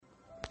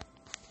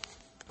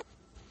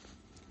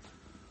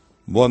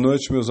Boa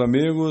noite, meus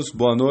amigos,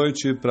 boa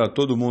noite para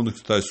todo mundo que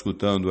está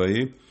escutando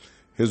aí.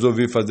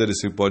 Resolvi fazer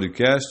esse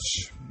podcast,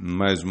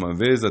 mais uma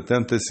vez, até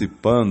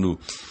antecipando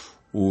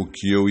o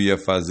que eu ia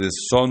fazer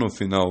só no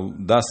final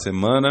da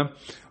semana,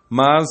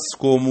 mas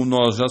como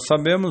nós já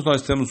sabemos,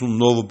 nós temos um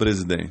novo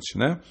presidente,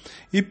 né?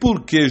 E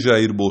por que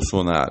Jair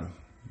Bolsonaro,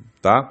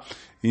 tá?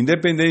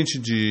 Independente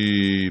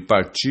de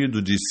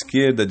partido, de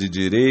esquerda, de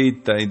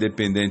direita,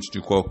 independente de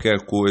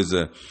qualquer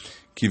coisa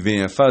que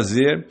venha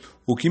fazer,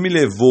 o que me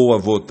levou a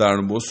votar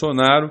no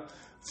Bolsonaro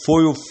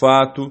foi o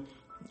fato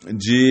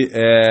de,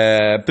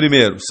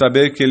 primeiro,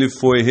 saber que ele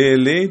foi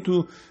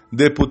reeleito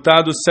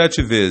deputado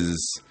 7 vezes,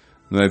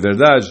 não é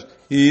verdade?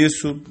 E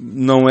isso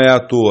não é à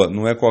toa,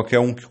 não é qualquer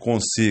um que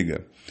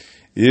consiga.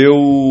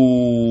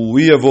 Eu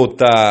ia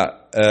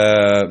votar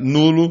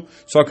nulo,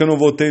 só que eu não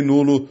votei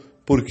nulo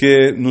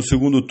porque no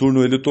segundo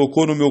turno ele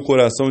tocou no meu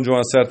coração de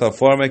uma certa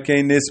forma que é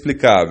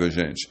inexplicável,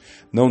 gente.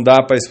 Não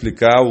dá para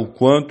explicar o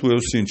quanto eu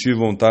senti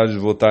vontade de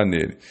votar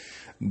nele.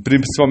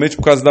 Principalmente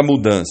por causa da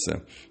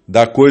mudança,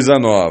 da coisa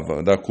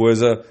nova, da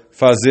coisa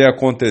fazer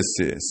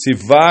acontecer. Se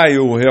vai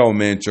ou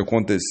realmente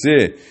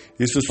acontecer,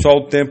 isso só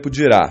o tempo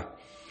dirá.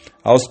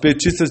 Aos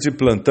petistas de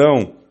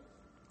plantão,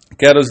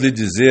 quero lhes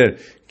dizer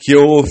que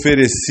eu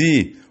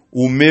ofereci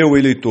o meu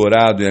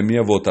eleitorado e a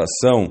minha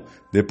votação,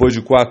 depois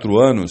de 4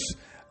 anos,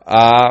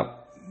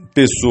 a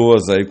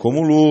pessoas aí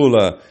como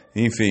Lula,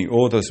 enfim,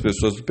 outras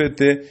pessoas do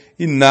PT,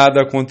 e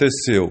nada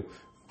aconteceu.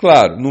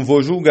 Claro, não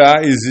vou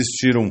julgar,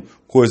 existiram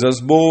coisas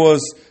boas,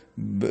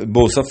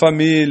 Bolsa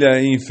Família,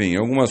 enfim,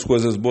 algumas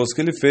coisas boas que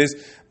ele fez,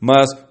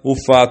 mas o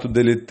fato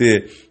dele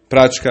ter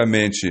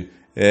praticamente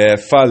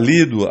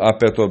falido a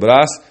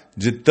Petrobras,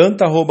 de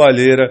tanta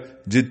roubalheira,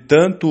 de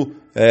tanto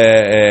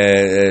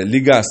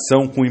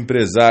ligação com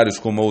empresários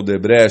como a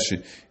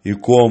Odebrecht e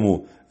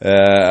como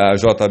a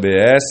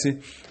JBS,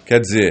 quer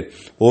dizer,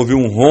 houve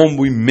um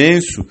rombo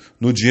imenso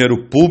no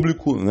dinheiro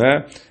público,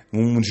 né?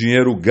 Um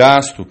dinheiro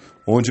gasto,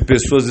 onde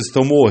pessoas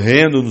estão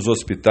morrendo nos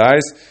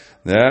hospitais,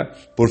 né?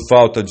 Por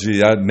falta de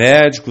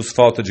médicos,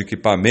 falta de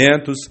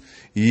equipamentos,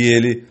 e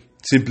ele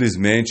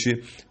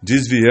simplesmente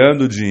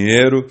desviando o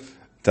dinheiro,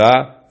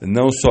 tá?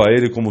 Não só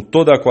ele, como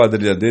toda a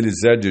quadrilha dele,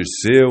 Zé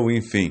Dirceu,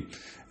 enfim,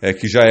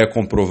 que já é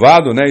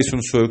comprovado, né? Isso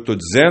não sou eu que estou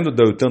dizendo,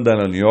 Deltan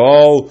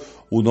Dallagnol,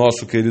 o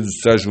nosso querido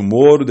Sérgio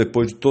Moro,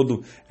 depois de toda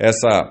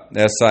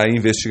essa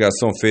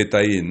investigação feita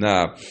aí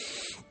na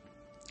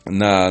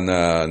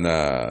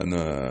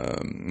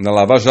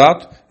Lava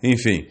Jato,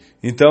 enfim.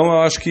 Então,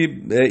 eu acho que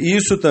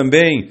isso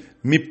também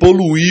me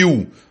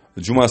poluiu,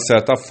 de uma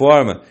certa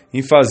forma,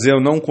 em fazer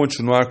eu não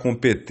continuar com o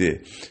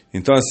PT.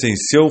 Então, assim,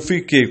 se eu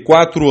fiquei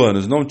 4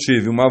 anos, não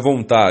tive uma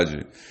vontade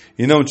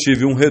e não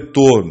tive um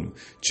retorno,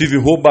 tive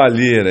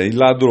roubalheira e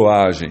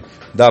ladroagem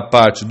da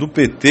parte do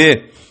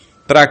PT,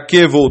 para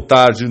que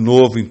voltar de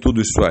novo em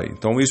tudo isso aí?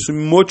 Então isso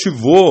me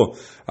motivou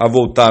a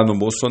voltar no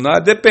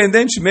Bolsonaro,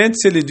 independentemente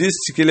se ele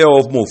disse que ele é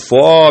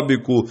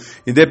homofóbico,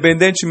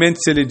 independentemente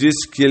se ele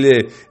disse que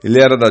ele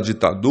era da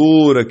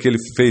ditadura, que ele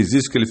fez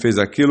isso, que ele fez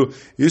aquilo.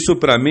 Isso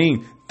para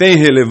mim tem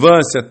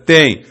relevância?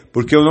 Tem,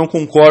 porque eu não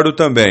concordo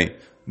também.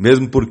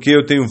 Mesmo porque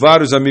eu tenho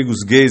vários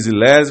amigos gays e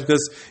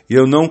lésbicas e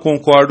eu não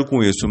concordo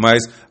com isso,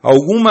 mas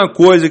alguma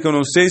coisa que eu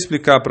não sei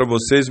explicar para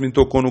vocês me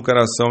tocou no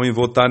coração em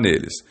votar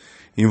neles,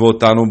 em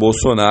votar no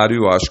Bolsonaro, e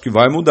eu acho que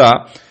vai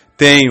mudar.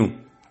 Tenho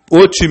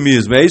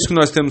otimismo, é isso que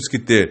nós temos que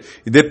ter.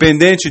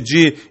 Independente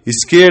de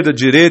esquerda,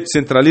 direita,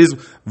 centralismo,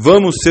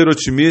 vamos ser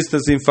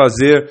otimistas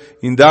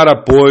em dar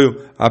apoio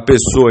à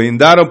pessoa, em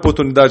dar a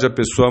oportunidade à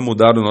pessoa a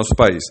mudar o nosso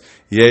país.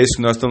 E é isso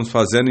que nós estamos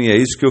fazendo e é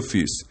isso que eu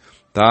fiz.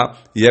 Tá?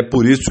 E é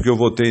por isso que eu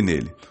votei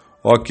nele.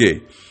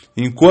 Ok.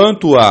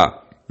 Enquanto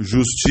a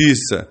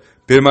justiça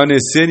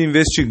permanecer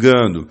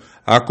investigando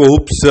a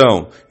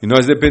corrupção, e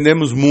nós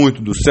dependemos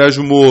muito do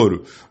Sérgio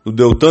Moro, do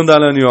Deltan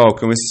Dallagnol,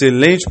 que é um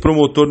excelente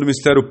promotor do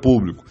Ministério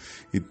Público,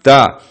 e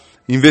está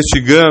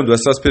investigando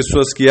essas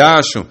pessoas que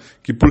acham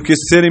que porque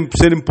serem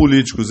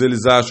políticos,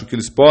 eles acham que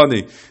eles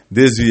podem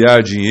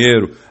desviar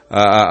dinheiro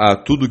a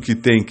tudo que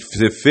tem que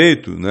ser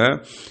feito,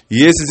 né?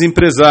 E esses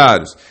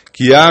empresários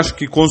que acham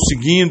que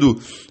conseguindo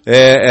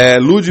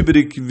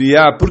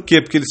ludibriar, por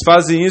quê? Porque eles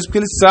fazem isso porque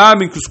eles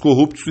sabem que os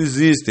corruptos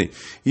existem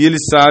e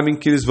eles sabem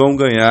que eles vão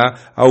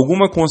ganhar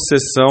alguma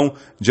concessão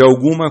de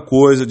alguma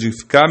coisa, de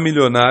ficar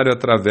milionário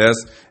através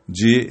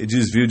de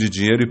desvio de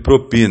dinheiro e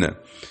propina.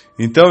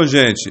 Então,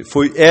 gente,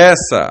 foi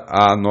essa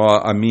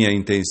a minha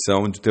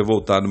intenção de ter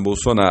votado no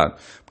Bolsonaro,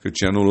 porque eu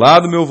tinha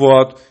anulado meu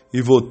voto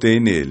e votei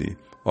nele,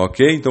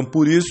 ok? Então,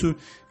 por isso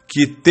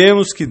que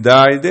temos que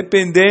dar,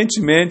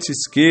 independentemente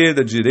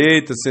esquerda,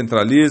 direita,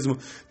 centralismo,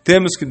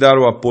 temos que dar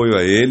o apoio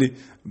a ele,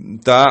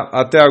 tá?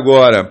 Até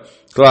agora,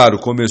 claro,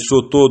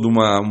 começou toda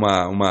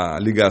uma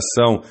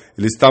ligação,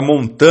 ele está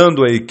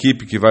montando a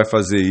equipe que vai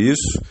fazer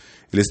isso,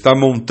 ele está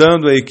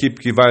montando a equipe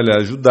que vai lhe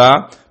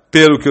ajudar.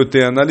 Pelo que eu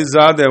tenho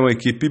analisado, é uma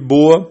equipe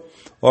boa,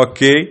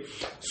 ok?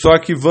 Só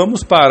que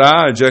vamos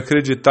parar de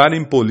acreditar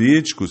em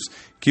políticos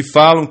que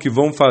falam que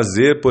vão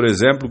fazer, por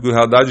exemplo, o que o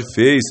Haddad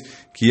fez,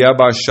 que ia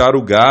abaixar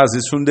o gás.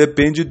 Isso não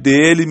depende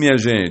dele, minha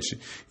gente.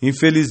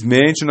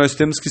 Infelizmente, nós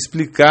temos que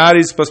explicar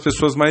isso para as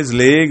pessoas mais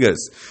leigas.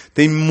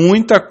 Tem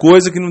muita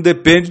coisa que não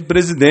depende do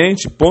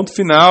presidente, ponto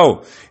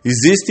final.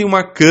 Existe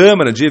uma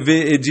Câmara de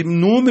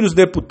inúmeros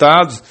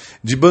deputados,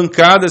 de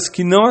bancadas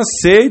que não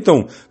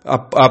aceitam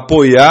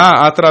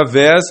apoiar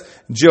através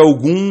de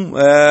alguma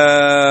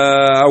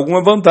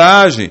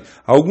vantagem,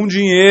 algum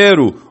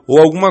dinheiro ou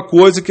alguma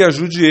coisa que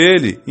ajude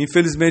ele.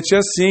 Infelizmente é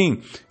assim.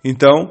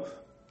 Então,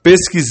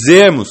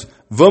 pesquisemos,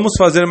 vamos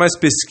fazer mais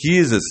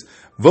pesquisas,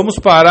 vamos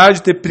parar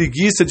de ter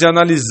preguiça de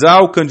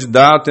analisar o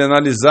candidato e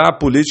analisar a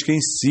política em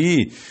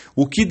si,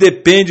 o que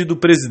depende do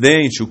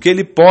presidente, o que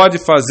ele pode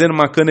fazer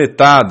numa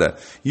canetada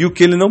e o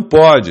que ele não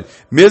pode.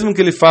 Mesmo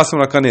que ele faça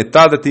uma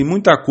canetada, tem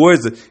muita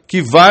coisa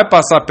que vai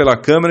passar pela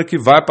Câmara, que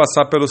vai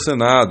passar pelo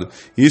Senado.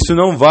 Isso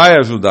não vai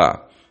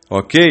ajudar.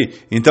 Ok?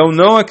 Então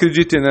não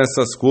acreditem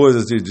nessas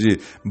coisas de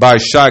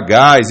baixar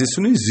gás, isso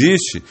não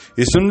existe,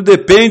 isso não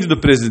depende do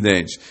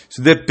presidente,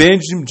 isso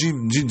depende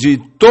de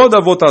toda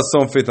a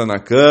votação feita na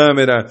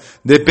Câmara,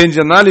 depende de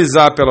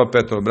analisar pela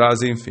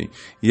Petrobras, enfim.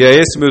 E é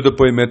esse meu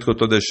depoimento que eu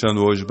estou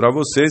deixando hoje para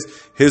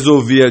vocês.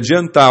 Resolvi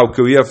adiantar o que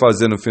eu ia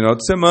fazer no final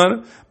de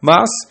semana,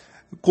 mas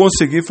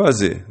consegui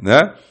fazer, né?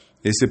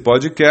 Esse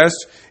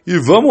podcast. E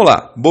vamos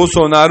lá,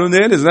 Bolsonaro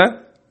neles, né?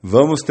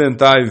 Vamos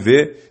tentar e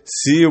ver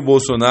se o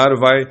Bolsonaro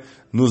vai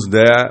nos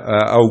dar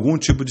algum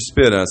tipo de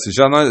esperança.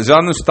 Já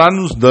não está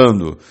nos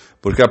dando,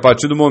 porque a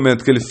partir do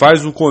momento que ele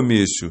faz um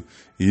comício,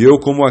 e eu,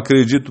 como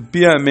acredito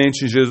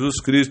piamente em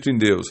Jesus Cristo, em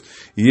Deus,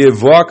 e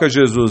evoca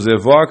Jesus,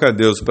 evoca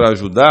Deus para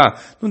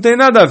ajudar, não tem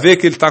nada a ver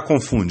que ele está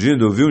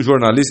confundindo. Eu vi um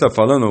jornalista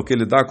falando que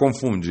ele está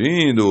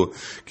confundindo,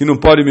 que não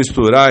pode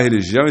misturar a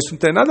religião, isso não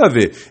tem nada a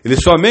ver. Ele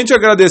somente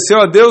agradeceu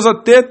a Deus a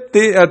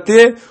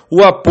ter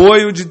o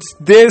apoio de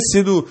ter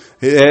sido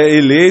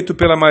eleito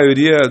pela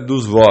maioria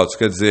dos votos.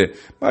 Quer dizer,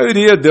 a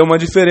maioria deu uma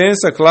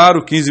diferença,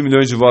 claro, 15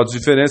 milhões de votos de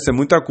diferença é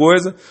muita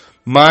coisa,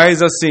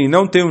 mas assim,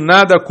 não tenho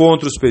nada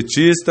contra os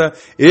petistas.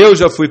 Eu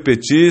já fui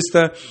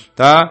petista,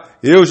 tá?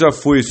 Eu já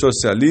fui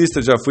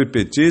socialista, já fui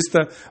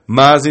petista,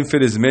 mas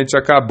infelizmente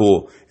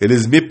acabou.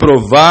 Eles me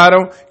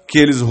provaram que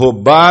eles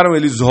roubaram,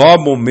 eles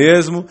roubam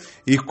mesmo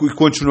e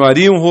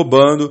continuariam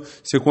roubando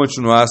se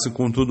continuassem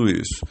com tudo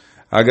isso.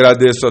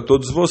 Agradeço a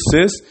todos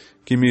vocês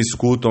que me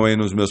escutam aí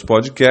nos meus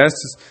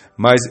podcasts,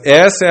 mas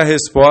essa é a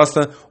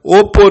resposta,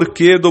 o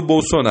porquê do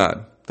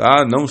Bolsonaro.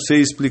 Tá? Não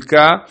sei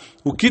explicar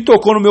o que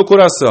tocou no meu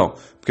coração,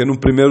 porque no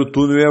primeiro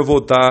turno eu ia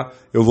votar,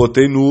 eu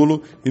votei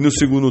nulo, e no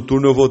segundo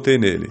turno eu votei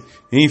nele.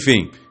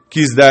 Enfim,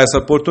 quis dar essa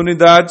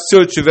oportunidade. Se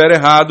eu estiver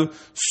errado,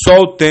 só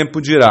o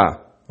tempo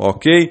dirá,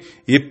 ok?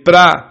 E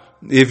para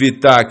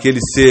evitar que ele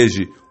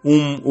seja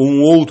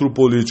um outro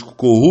político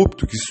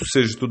corrupto, que isso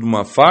seja tudo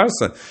uma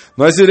farsa,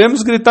 nós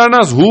iremos gritar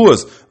nas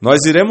ruas,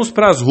 nós iremos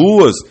para as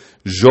ruas,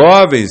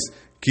 jovens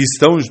que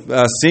estão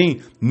assim,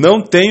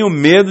 não tenham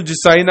medo de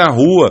sair na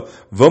rua.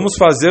 Vamos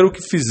fazer o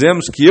que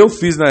fizemos, que eu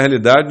fiz na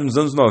realidade nos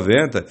anos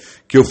 90,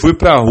 que eu fui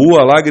para a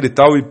rua lá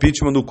gritar o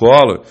impeachment do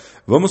Collor.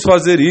 Vamos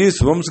fazer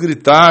isso, vamos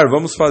gritar,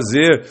 vamos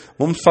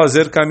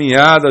fazer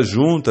caminhadas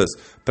juntas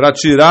para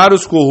tirar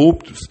os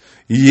corruptos.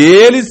 E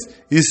eles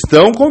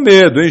estão com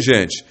medo, hein,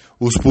 gente?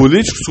 Os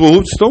políticos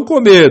corruptos estão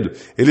com medo.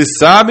 Eles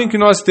sabem que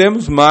nós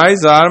temos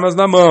mais armas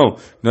na mão.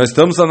 Nós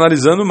estamos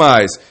analisando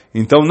mais.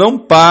 Então não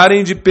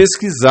parem de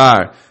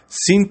pesquisar.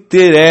 Se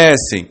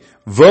interessem.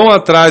 Vão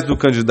atrás do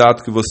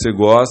candidato que você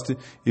goste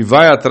e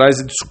vai atrás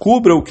e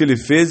descubra o que ele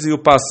fez e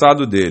o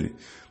passado dele.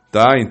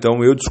 Tá?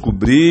 Então eu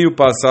descobri o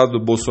passado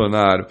do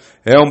Bolsonaro.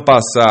 É um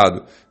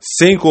passado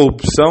sem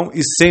corrupção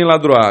e sem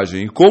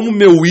ladroagem. E como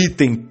meu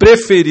item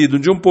preferido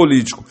de um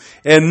político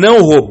é não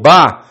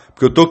roubar,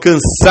 porque eu estou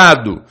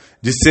cansado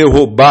de ser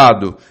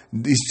roubado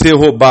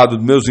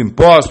dos meus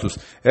impostos,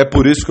 é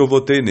por isso que eu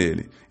votei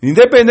nele.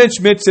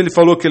 Independentemente se ele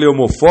falou que ele é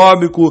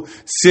homofóbico,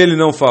 se ele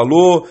não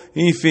falou,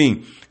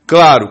 enfim.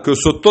 Claro que eu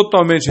sou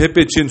totalmente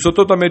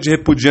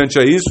repudiante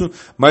a isso,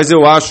 mas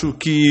eu acho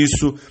que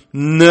isso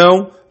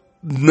não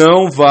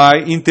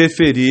vai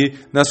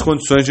interferir nas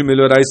condições de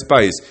melhorar esse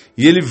país.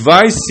 E ele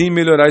vai sim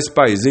melhorar esse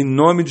país. Em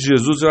nome de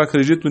Jesus, eu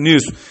acredito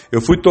nisso. Eu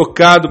fui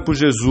tocado por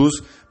Jesus,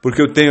 porque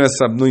eu tenho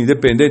essa,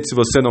 independente se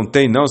você não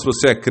tem, não, se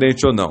você é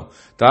crente ou não,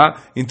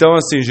 tá? Então,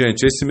 assim,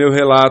 gente, esse meu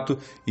relato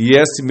e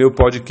esse meu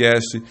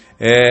podcast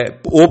é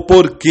o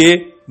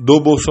porquê do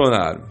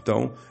Bolsonaro.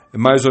 Então, é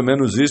mais ou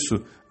menos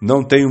isso.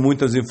 Não tenho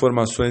muitas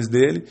informações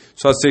dele,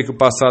 só sei que o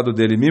passado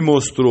dele me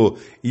mostrou,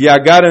 e a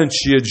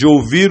garantia de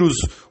ouvir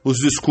os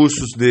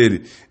discursos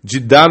dele, de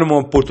dar uma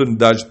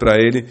oportunidade para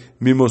ele,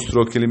 me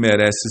mostrou que ele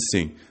merece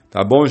sim.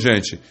 Tá bom,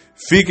 gente?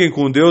 Fiquem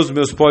com Deus,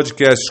 meus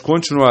podcasts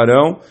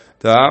continuarão,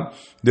 tá?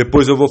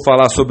 Depois eu vou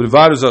falar sobre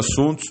vários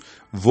assuntos,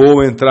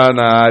 vou entrar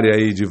na área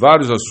aí de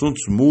vários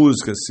assuntos,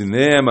 música,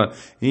 cinema,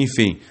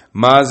 enfim,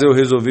 mas eu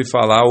resolvi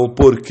falar o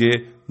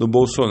porquê do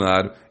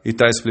Bolsonaro e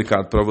está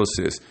explicado para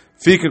vocês.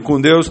 Fiquem com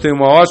Deus, tenham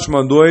uma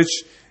ótima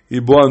noite e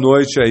boa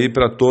noite aí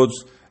para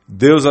todos.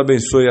 Deus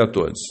abençoe a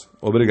todos.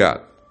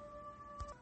 Obrigado.